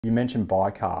You mentioned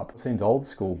bicarb. It seems old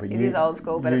school, but It is old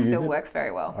school, but it still works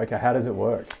very well. Okay, how does it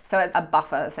work? So it's a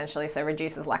buffer essentially, so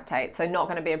reduces lactate. So not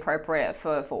going to be appropriate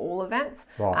for all events,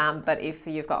 right. But if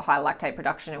you've got high lactate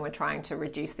production and we're trying to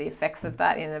reduce the effects of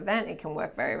that in an event, it can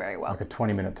work very, very well. Like a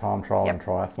 20-minute time trial in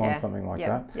triathlon, something like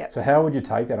that? Yep. So how would you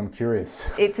take that? I'm curious.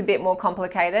 It's a bit more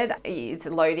complicated. It's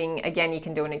loading, again, you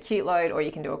can do an acute load or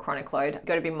you can do a chronic load. You've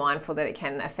got to be mindful that it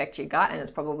can affect your gut, and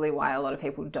it's probably why a lot of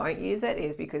people don't use it,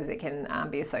 is because it can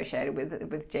be associated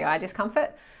with GI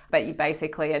discomfort. But you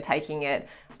basically are taking it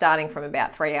starting from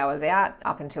about 3 hours out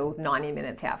up until 90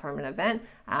 minutes out from an event.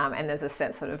 And there's a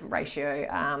set sort of ratio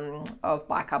of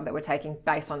bicarb that we're taking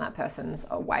based on that person's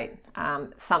weight.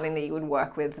 Something that you would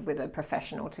work with a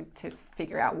professional to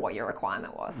figure out what your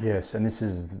requirement was. Yes, and this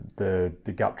is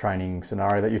the gut training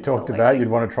scenario that you talked about. You'd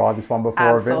want to try this one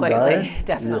before Absolutely, event day?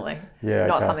 definitely. Yeah,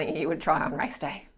 Not something you would try on race day.